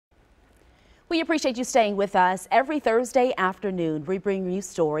We appreciate you staying with us. Every Thursday afternoon, we bring you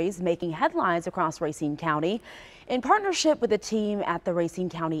stories making headlines across Racine County in partnership with the team at the Racine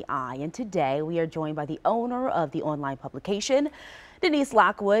County Eye. And today we are joined by the owner of the online publication, Denise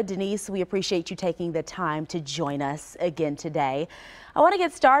Lockwood. Denise, we appreciate you taking the time to join us again today. I want to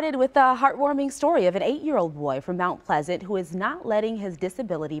get started with a heartwarming story of an 8-year-old boy from Mount Pleasant who is not letting his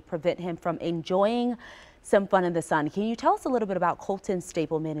disability prevent him from enjoying some fun in the sun. Can you tell us a little bit about Colton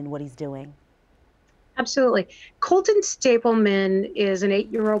Stapleman and what he's doing? Absolutely. Colton Stapleman is an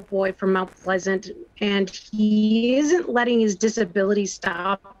 8-year-old boy from Mount Pleasant, and he isn't letting his disability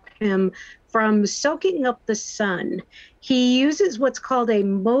stop him from soaking up the sun. He uses what's called a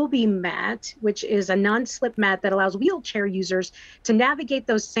Moby mat, which is a non-slip mat that allows wheelchair users to navigate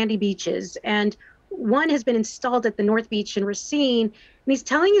those sandy beaches. And one has been installed at the North Beach in Racine, and he's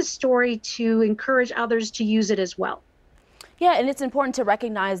telling his story to encourage others to use it as well. Yeah, and it's important to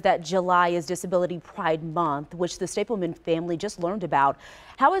recognize that July is Disability Pride Month, which the Stapleman family just learned about.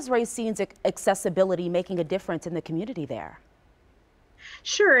 How is Racine's accessibility making a difference in the community there?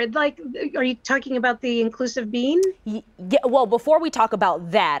 Sure. Are you talking about the inclusive bean? Yeah, well, before we talk about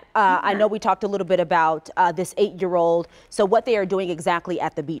that, I know we talked a little bit about this 8-year-old. So what they are doing exactly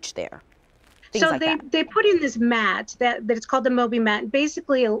at the beach there. So they put in this mat that it's called the Moby mat. And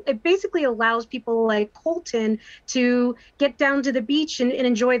it basically allows people like Colton to get down to the beach and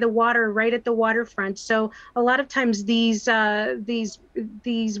enjoy the water right at the waterfront. So a lot of times these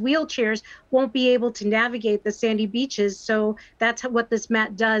wheelchairs won't be able to navigate the sandy beaches. So that's what this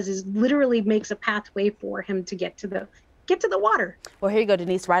mat does, is literally makes a pathway for him to get to the water. Well, here you go,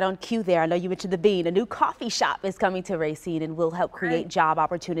 Denise, right on cue there. I know you mentioned the Bean. A new coffee shop is coming to Racine and will help create job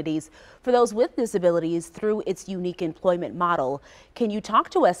opportunities for those with disabilities through its unique employment model. Can you talk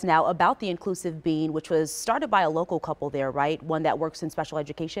to us now about the Inclusive Bean, which was started by a local couple there, right? One that works in special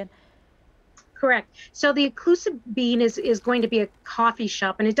education? Correct. So the Inclusive Bean is going to be a coffee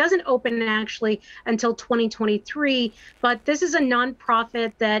shop, and it doesn't open actually until 2023. But this is a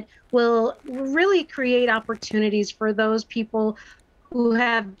nonprofit that will really create opportunities for those people who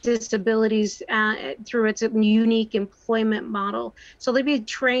have disabilities through its unique employment model. So they'll be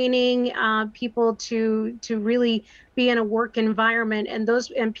training people to really be in a work environment,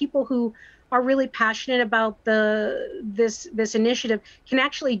 and people who are really passionate about this initiative can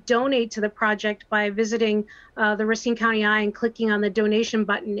actually donate to the project by visiting the Racine County Eye and clicking on the donation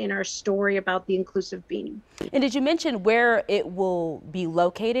button in our story about the Inclusive Bean. And did you mention where it will be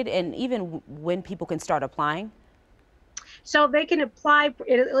located and even when people can start applying? So they can apply.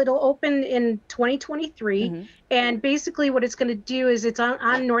 It'll open in 2023, and basically what it's going to do is it's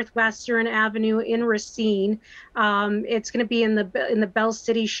on Northwestern Avenue in Racine. It's going to be in the Bell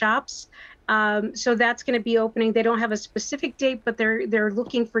City shops. So that's going to be opening. They don't have a specific date, but they're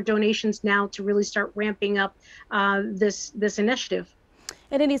looking for donations now to really start ramping up this initiative.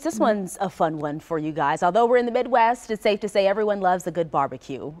 And Denise, this one's a fun one for you guys. Although we're in the Midwest, it's safe to say everyone loves a good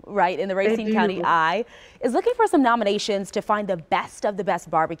barbecue, right? And the Racine County Eye is looking for some nominations to find the best of the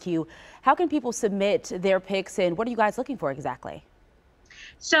best barbecue. How can people submit their picks, and what are you guys looking for exactly?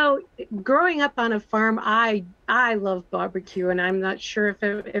 So growing up on a farm, I love barbecue, and I'm not sure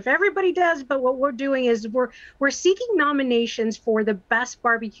if everybody does, but what we're doing is we're seeking nominations for the best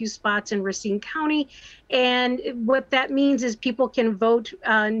barbecue spots in Racine County. And what that means is people can vote,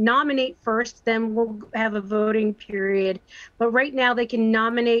 nominate first, then we'll have a voting period. But right now they can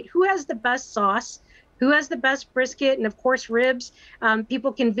nominate who has the best sauce, who has the best brisket, and of course ribs.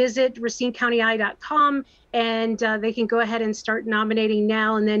 People can visit racinecountyeye.com, and they can go ahead and start nominating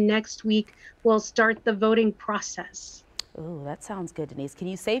now, and then next week we'll start the voting process. Ooh, that sounds good, Denise. Can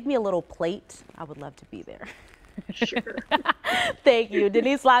you save me a little plate? I would love to be there. Sure. Thank you.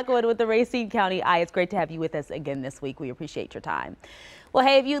 Denise Lockwood with the Racine County Eye. It's great to have you with us again this week. We appreciate your time. Well,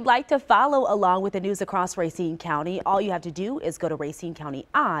 hey, if you'd like to follow along with the news across Racine County, all you have to do is go to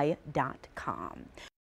racinecountyeye.com.